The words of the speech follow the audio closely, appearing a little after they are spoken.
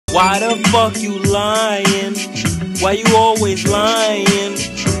Why the fuck you lying? Why you always lying?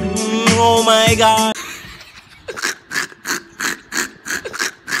 Oh my god.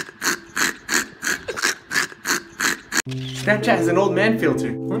 Snapchat has an old man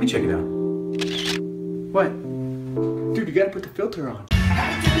filter. Let me check it out. What? Dude, you gotta put the filter on.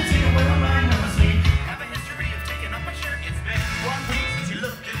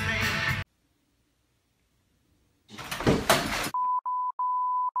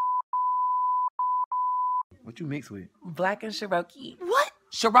 What you mix with? Black and Cherokee. What?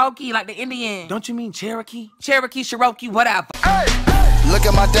 Cherokee, like the Indian. Don't you mean Cherokee? Cherokee, Cherokee, whatever. Hey, hey. Look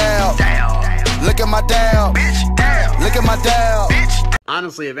at my down. Look at my down. Bitch, down. Look at my down. Bitch.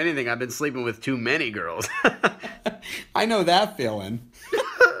 Honestly, if anything, I've been sleeping with too many girls. I know that feeling.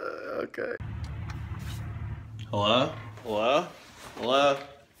 Okay. Hello? Hello? Hello?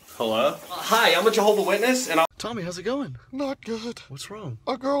 Hello? Hi, I'm a Jehovah's Witness, and Tommy, how's it going? Not good. What's wrong?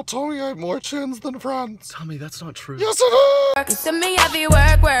 A girl told me I had more chins than friends. Tommy, that's not true. Yes, it is! You see me heavy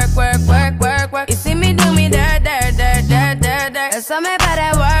work. You see me do me dirt. There's something about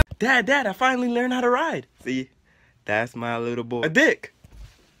that work. Dad, I finally learned how to ride. see, that's my little boy. A dick.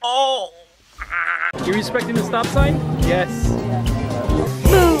 Oh. You respecting the stop sign? Yes.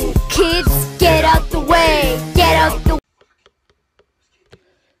 Move, kids, get out the way. Get out the way.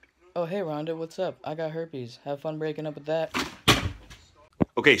 Oh, hey, Rhonda, what's up? I got herpes. Have fun breaking up with that.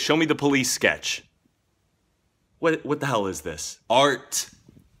 Okay, show me the police sketch. What the hell is this? Art.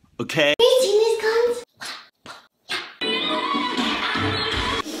 Okay?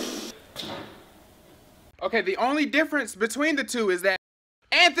 Okay, the only difference between the two is that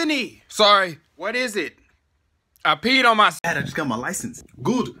Anthony! Sorry. What is it? I peed on my... Dad, I just got my license.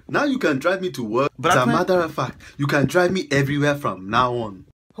 Good. Now you can drive me to work. But As I a matter of fact, you can drive me everywhere from now on.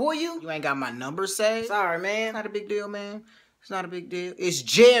 Who are you? You ain't got my number saved? Sorry, man. It's not a big deal, man. It's not a big deal. It's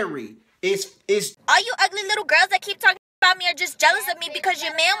Jerry. It's... All you ugly little girls that keep talking about me are just jealous of me because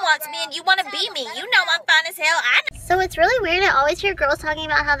your man wants me and you want to be me. You know I'm fine as hell. So it's really weird. I always hear girls talking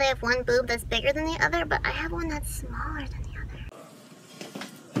about how they have one boob that's bigger than the other, but I have one that's smaller than the other.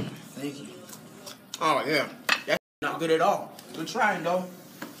 Thank you. Oh, yeah. That's not good at all. Good trying, though.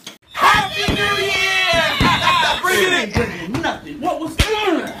 Happy New Year! Bring it in. Nothing. What was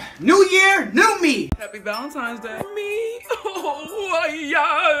good? New year, new me. Happy Valentine's Day. Me? Oh,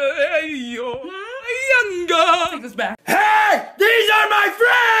 younger. Take this back. Hey, these are my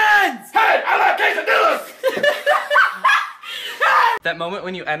friends! Hey, I like quesadillas! That moment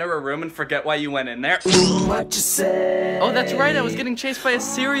when you enter a room and forget why you went in there. What you say? Oh, that's right, I was getting chased by a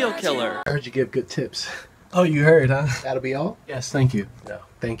serial killer. I heard you give good tips. Oh, you heard, huh? That'll be all? Yes, thank you. No,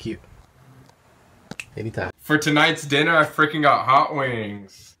 thank you. Anytime. For tonight's dinner, I freaking got hot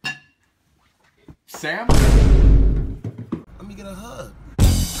wings. Sam? Let me get a hug.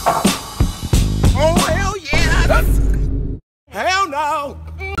 Oh, hell yeah! Hell no!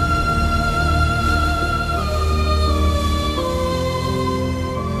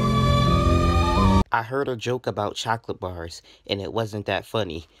 I heard a joke about chocolate bars, and it wasn't that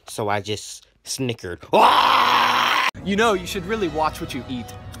funny, so I just snickered. You know, you should really watch what you eat.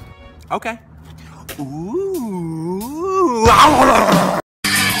 Okay. Ooh.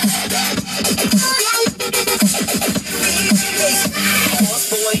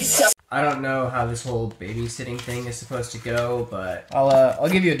 I don't know how this whole babysitting thing is supposed to go, but I'll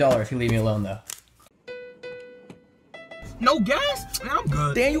give you $1 if you leave me alone, though. No gas? Man, I'm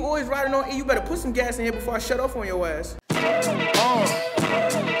good. Dan, you always riding on E. You better put some gas in here before I shut off on your ass. Come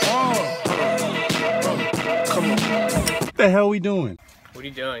on. What the hell we doing? What are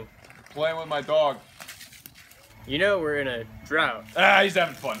you doing? Playing with my dog. You know we're in a drought. Ah, he's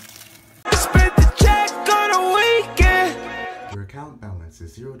having fun. Spent the check on a weekend. Your account balance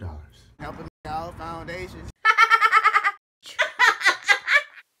is $0. Helping me out, foundations.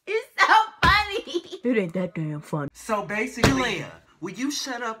 It's so funny. It ain't that damn fun. So basically, will you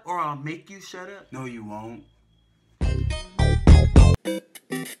shut up or I'll make you shut up? No, you won't.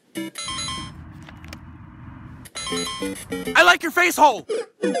 I like your face hole.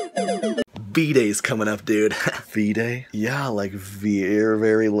 V-Day's coming up, dude. V-Day? Yeah, like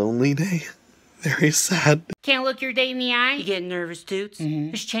very lonely day. Very sad. Can't look your date in the eye? You get nervous, Toots?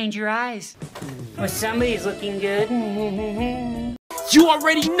 Just change your eyes. Well, somebody's looking good. You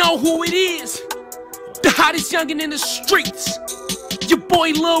already know who it is. The hottest youngin' in the streets. Your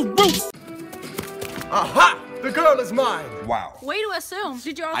boy Lil Roof. Aha! The girl is mine. Wow. Way to assume.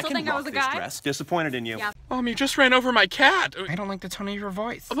 Did you also think I was a guy? Dress. Disappointed in you. Yeah. You just ran over my cat. I don't like the tone of your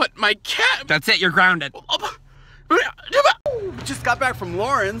voice. But my cat. That's it, you're grounded. Just got back from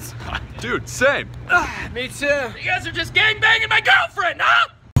Lawrence. Dude, same. Me too. You guys are just gangbanging my girlfriend, huh?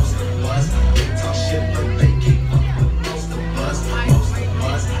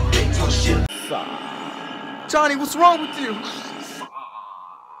 Johnny, what's wrong with you?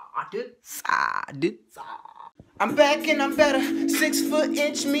 I'm back and I'm better. 6 foot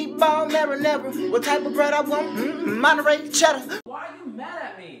inch meatball marinara. What type of bread I want? Monterey cheddar. Why are you mad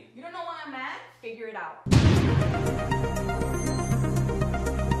at me? You don't know why I'm mad? Figure it out.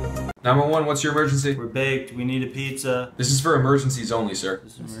 911, what's your emergency? We're baked. We need a pizza. This is for emergencies only, sir.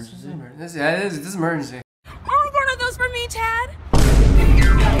 This is emergency. Order one of those for me, Chad.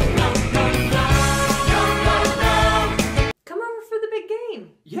 Come over for the big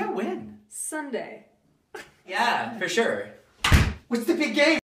game. Yeah, when? Sunday. Yeah, for sure. What's the big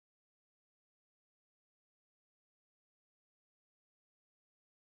game?